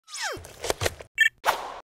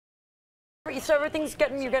So everything's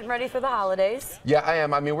you're getting ready for the holidays. Yeah, I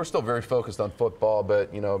am. I mean, we're still very focused on football,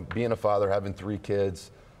 but you know, being a father, having 3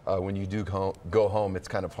 kids, when you do go home, it's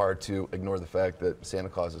kind of hard to ignore the fact that Santa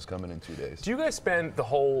Claus is coming in 2 days. Do you guys spend the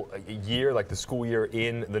whole year, like the school year,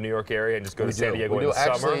 in the New York area and just go to San Diego in the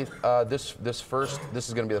summer? Actually, this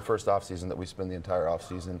is going to be the first off season that we spend the entire off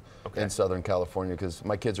season in Southern California because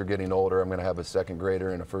my kids are getting older. I'm going to have a 2nd grader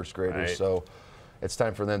and a 1st grader, so it's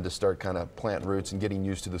time for them to start kind of planting roots and getting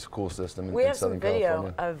used to the school system in Southern California. We have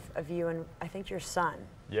some video of you and I think your son.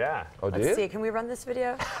 Yeah. Oh, Let's see. Can we run this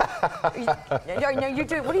video? No, you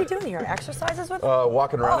do. What are you doing here? Exercises with?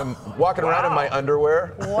 Walking around in my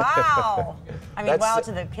underwear. Wow. I mean, wow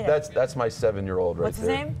to the kid. That's my 7-year-old right What's his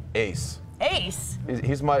name? Ace. Ace.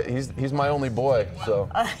 He's my only boy. So.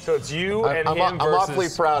 So it's you and him I'm versus awfully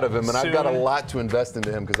proud of him, and I've got a soon. lot to invest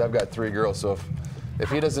into him because I've got 3 girls. So if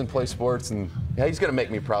he doesn't play sports, and he's going to make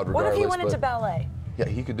me proud regardless. What if he went into ballet? Yeah,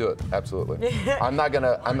 he could do it, absolutely. I'm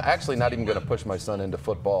actually not even gonna push my son into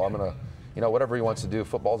football. I'm gonna, whatever he wants to do.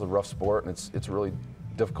 Football's a rough sport, and it's really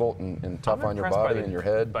difficult and tough on your body and your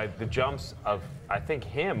head. By the jumps of, I think,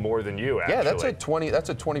 him more than you, actually. Yeah, that's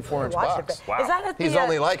a 24-inch box. Wow. Is that at the, He's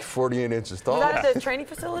only like 48 inches tall. Is that at the training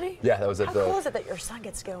facility? Yeah, that was at How cool is it that your son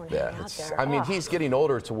gets to go and hang out there? I mean, he's getting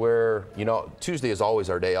older to where, Tuesday is always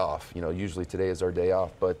our day off. Usually today is our day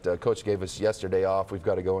off, but Coach gave us yesterday off. We've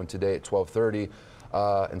got to go in today at 12:30.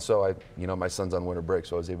 And so my son's on winter break,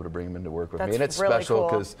 so I was able to bring him into work with me. And it's really special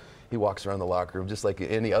because he walks around the locker room just like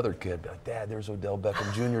any other kid. Be like, Dad, there's Odell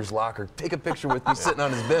Beckham Jr.'s locker. Take a picture with me sitting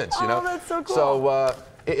on his bench, Oh, that's so cool. So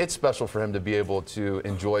it's special for him to be able to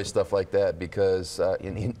enjoy stuff like that because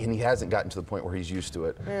and he hasn't gotten to the point where he's used to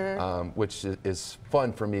it, which is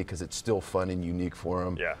fun for me because it's still fun and unique for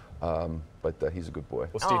him. Yeah. But he's a good boy.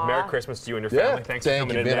 Well, Steve, Merry Christmas to you and your family. Thanks for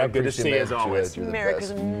coming in, man. Good to see you as always. Merry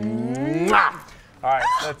Christmas. All right,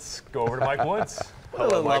 let's go over to Mike Woods. A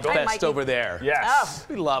little love fest over there. Yes.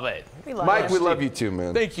 We love it. Mike, we love you too,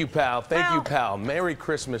 man. Thank you, pal. Thank you, pal. Merry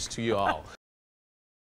Christmas to you all.